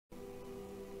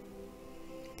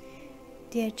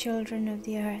Dear children of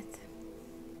the earth,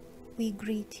 we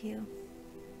greet you.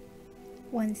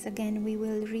 Once again we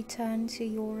will return to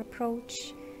your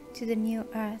approach to the new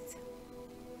earth.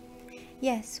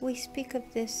 Yes, we speak of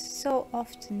this so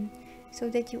often so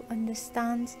that you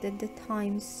understand that the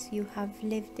times you have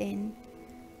lived in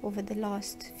over the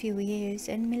last few years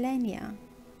and millennia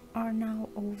are now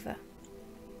over.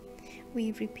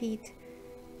 We repeat,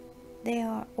 they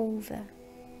are over.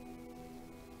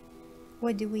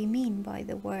 What do we mean by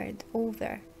the word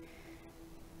over?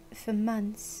 For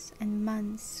months and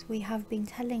months we have been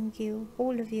telling you,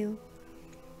 all of you,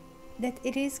 that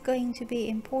it is going to be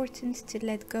important to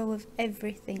let go of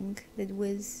everything that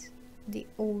was the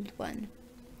old one.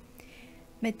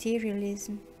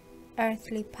 Materialism,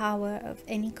 earthly power of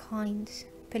any kind,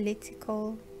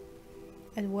 political,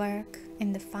 at work,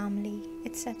 in the family,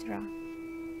 etc.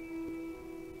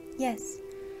 Yes,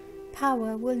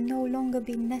 power will no longer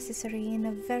be necessary in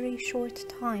a very short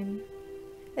time,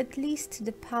 at least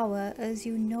the power as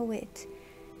you know it,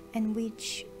 and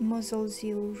which muzzles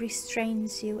you,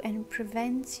 restrains you, and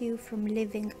prevents you from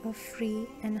living a free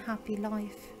and happy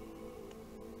life.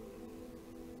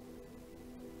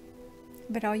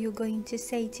 But are you going to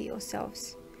say to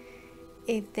yourselves,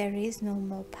 if there is no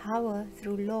more power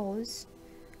through laws,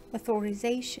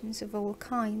 authorizations of all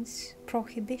kinds,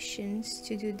 prohibitions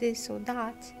to do this or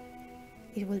that,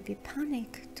 it will be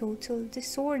panic, total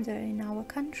disorder in our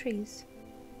countries?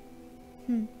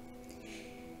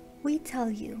 We tell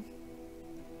you,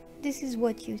 this is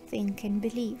what you think and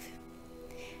believe,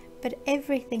 but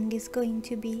everything is going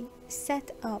to be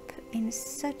set up in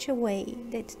such a way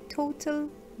that total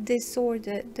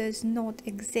disorder does not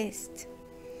exist.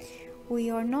 We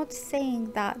are not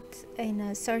saying that in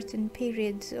a certain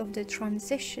period of the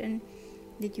transition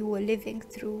that you are living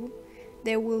through,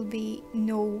 there will be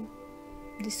no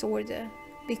disorder,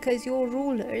 because your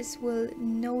rulers will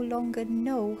no longer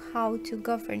know how to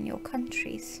govern your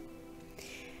countries.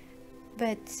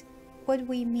 But what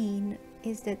we mean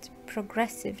is that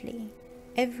progressively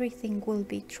everything will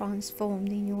be transformed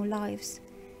in your lives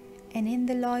and in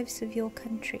the lives of your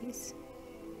countries.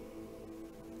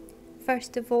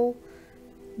 First of all,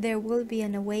 there will be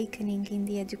an awakening in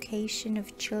the education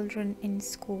of children in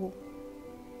school.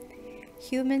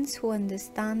 Humans who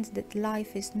understand that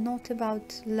life is not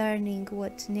about learning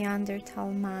what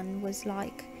Neanderthal man was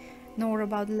like, nor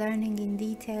about learning in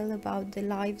detail about the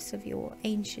lives of your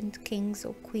ancient kings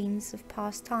or queens of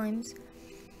past times,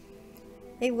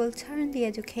 they will turn the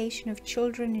education of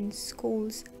children in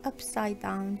schools upside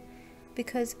down,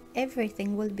 because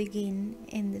everything will begin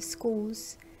in the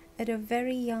schools at a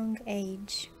very young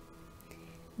age.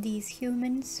 These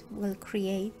humans will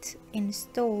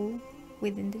install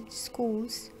within the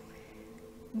schools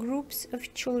groups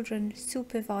of children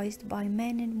supervised by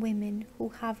men and women who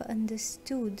have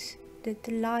understood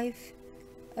that life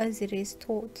as it is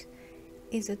taught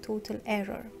is a total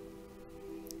error.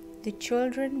 The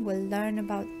children will learn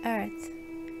about earth,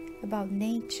 about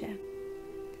nature.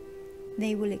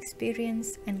 They will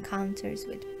experience encounters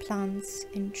with plants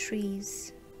and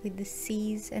trees, with the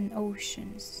seas and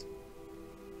oceans.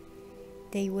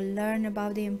 They will learn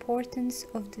about the importance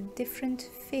of the different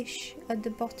fish at the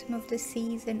bottom of the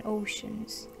seas and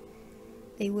oceans.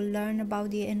 They will learn about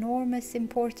the enormous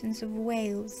importance of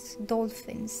whales,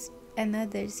 dolphins, and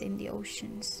others in the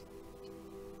oceans.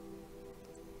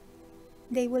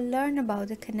 They will learn about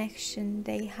the connection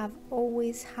they have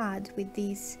always had with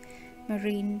these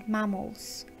marine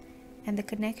mammals, and the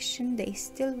connection they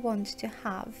still want to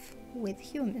have with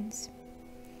humans.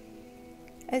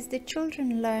 As the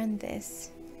children learn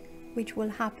this, which will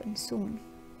happen soon,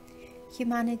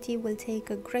 humanity will take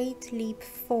a great leap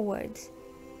forward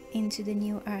into the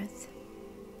new earth.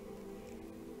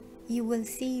 You will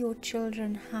see your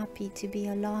children happy to be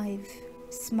alive,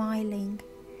 smiling,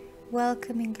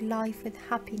 welcoming life with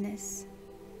happiness.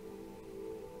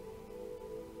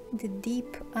 The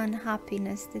deep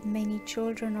unhappiness that many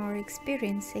children are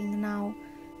experiencing now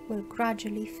will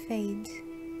gradually fade,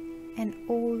 and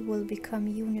all will become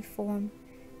uniform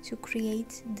to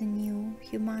create the new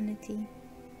humanity.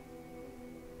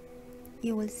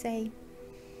 You will say,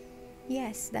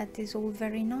 yes, that is all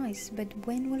very nice, but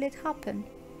when will it happen?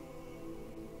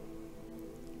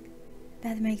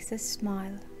 That makes us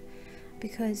smile,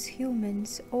 because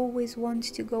humans always want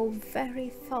to go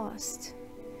very fast,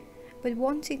 but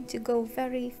wanting to go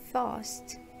very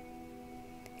fast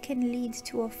can lead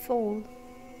to a fall.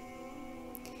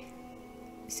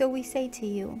 So we say to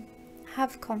you,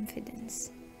 have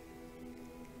confidence.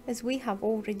 As we have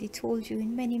already told you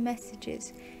in many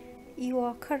messages, you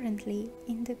are currently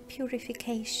in the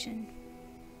purification,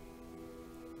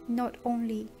 not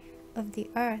only of the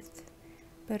earth,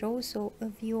 but also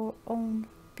of your own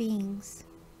beings.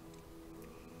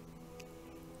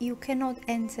 You cannot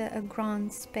enter a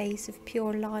grand space of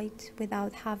pure light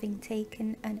without having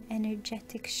taken an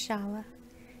energetic shower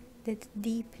that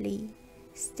deeply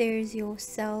stirs your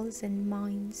cells and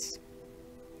minds.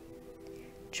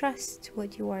 Trust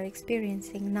what you are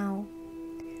experiencing now.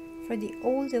 For the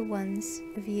older ones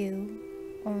of you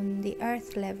on the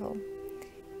earth level,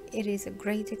 it is a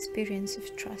great experience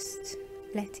of trust,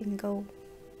 letting go,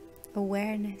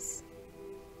 awareness.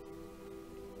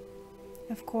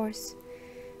 Of course,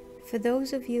 for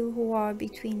those of you who are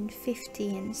between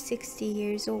 50 and 60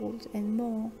 years old and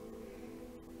more,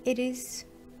 it is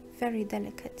very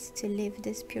delicate to live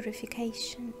this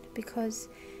purification, because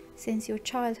since your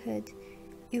childhood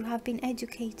you have been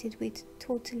educated with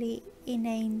totally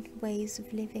inane ways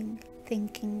of living,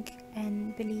 thinking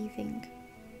and believing.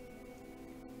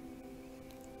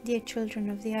 Dear children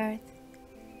of the earth,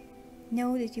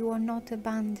 know that you are not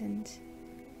abandoned.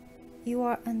 You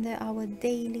are under our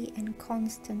daily and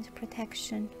constant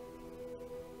protection.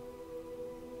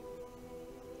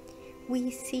 We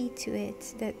see to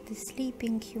it that the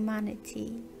sleeping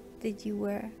humanity that you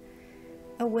were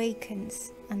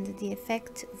awakens under the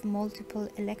effect of multiple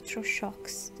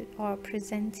electroshocks that are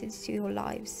presented to your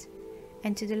lives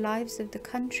and to the lives of the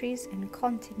countries and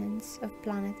continents of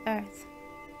planet Earth.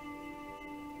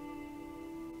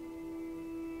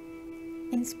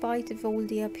 In spite of all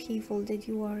the upheaval that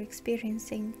you are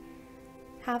experiencing,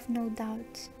 have no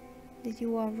doubt that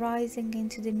you are rising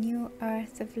into the new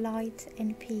earth of light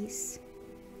and peace.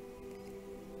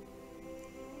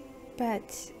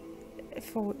 But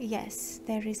yes,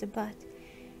 there is a but.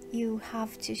 You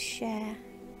have to share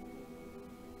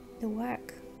the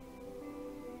work.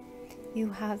 You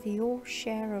have your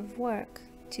share of work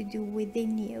to do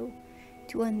within you,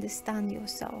 to understand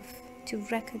yourself, to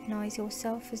recognize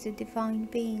yourself as a divine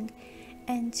being,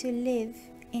 and to live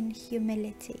in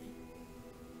humility.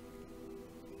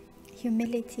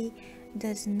 Humility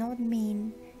does not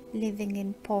mean living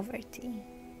in poverty,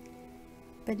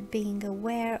 but being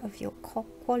aware of your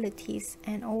qualities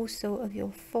and also of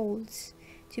your faults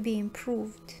to be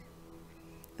improved,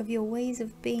 of your ways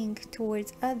of being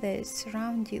towards others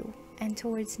around you and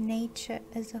towards nature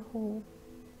as a whole.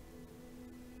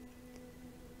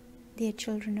 Dear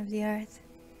children of the earth,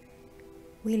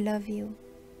 we love you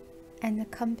and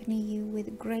accompany you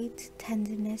with great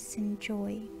tenderness and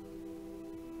joy.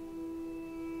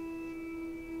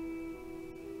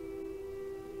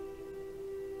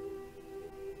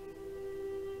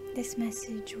 This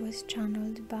message was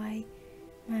channeled by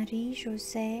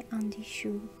Marie-Josée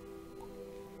Andichou,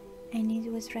 and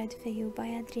it was read for you by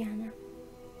Adriana.